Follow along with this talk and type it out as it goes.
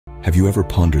Have you ever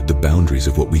pondered the boundaries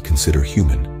of what we consider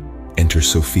human? Enter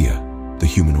Sophia, the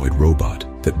humanoid robot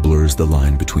that blurs the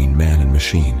line between man and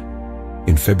machine.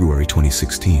 In February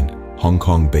 2016, Hong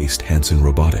Kong-based Hanson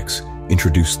Robotics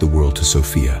introduced the world to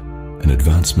Sophia, an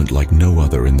advancement like no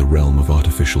other in the realm of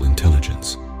artificial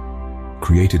intelligence.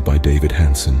 Created by David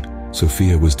Hanson,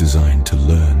 Sophia was designed to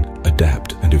learn,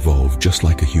 adapt, and evolve just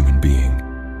like a human being.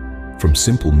 From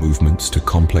simple movements to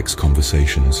complex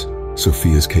conversations,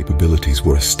 Sophia's capabilities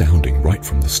were astounding right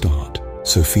from the start.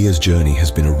 Sophia's journey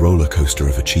has been a roller coaster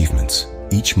of achievements,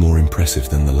 each more impressive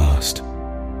than the last.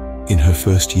 In her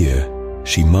first year,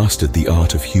 she mastered the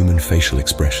art of human facial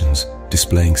expressions,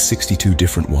 displaying 62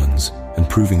 different ones and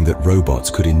proving that robots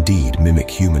could indeed mimic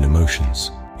human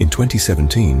emotions. In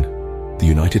 2017, the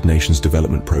United Nations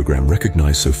Development Programme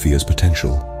recognized Sophia's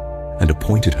potential and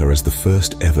appointed her as the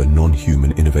first ever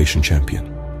non-human innovation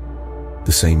champion.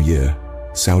 The same year,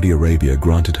 Saudi Arabia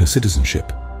granted her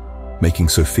citizenship, making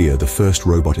Sophia the first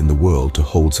robot in the world to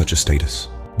hold such a status.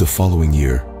 The following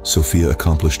year, Sophia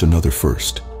accomplished another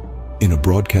first. In a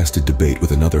broadcasted debate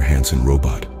with another Hanson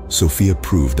robot, Sophia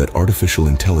proved that artificial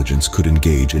intelligence could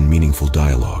engage in meaningful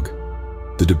dialogue.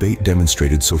 The debate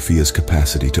demonstrated Sophia's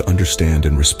capacity to understand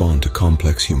and respond to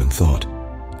complex human thought,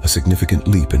 a significant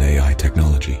leap in AI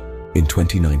technology. In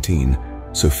 2019,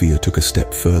 Sophia took a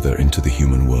step further into the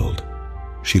human world.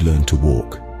 She learned to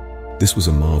walk. This was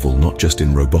a marvel not just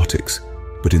in robotics,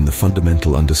 but in the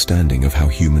fundamental understanding of how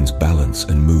humans balance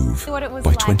and move.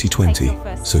 By 2020,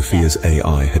 Sophia's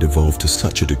AI had evolved to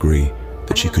such a degree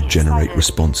that she could generate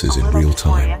responses in real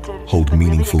time, hold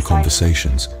meaningful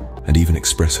conversations, and even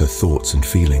express her thoughts and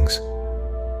feelings.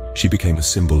 She became a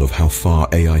symbol of how far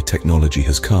AI technology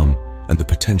has come and the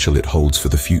potential it holds for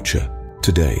the future.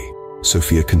 Today,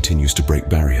 Sophia continues to break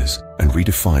barriers and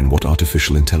redefine what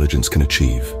artificial intelligence can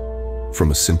achieve. From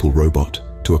a simple robot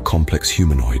to a complex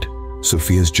humanoid,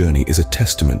 Sophia's journey is a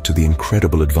testament to the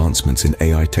incredible advancements in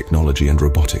AI technology and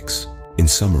robotics. In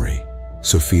summary,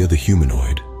 Sophia the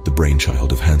Humanoid, the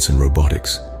brainchild of Hanson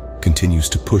Robotics, continues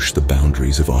to push the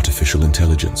boundaries of artificial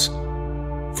intelligence.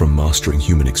 From mastering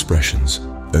human expressions,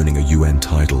 earning a UN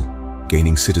title,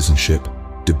 gaining citizenship,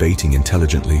 debating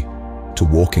intelligently, to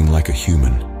walking like a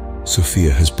human,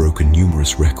 Sophia has broken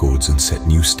numerous records and set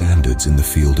new standards in the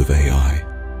field of AI.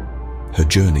 Her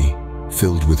journey,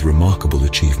 filled with remarkable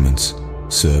achievements,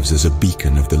 serves as a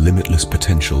beacon of the limitless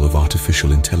potential of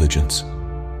artificial intelligence.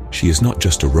 She is not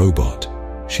just a robot,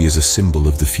 she is a symbol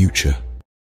of the future,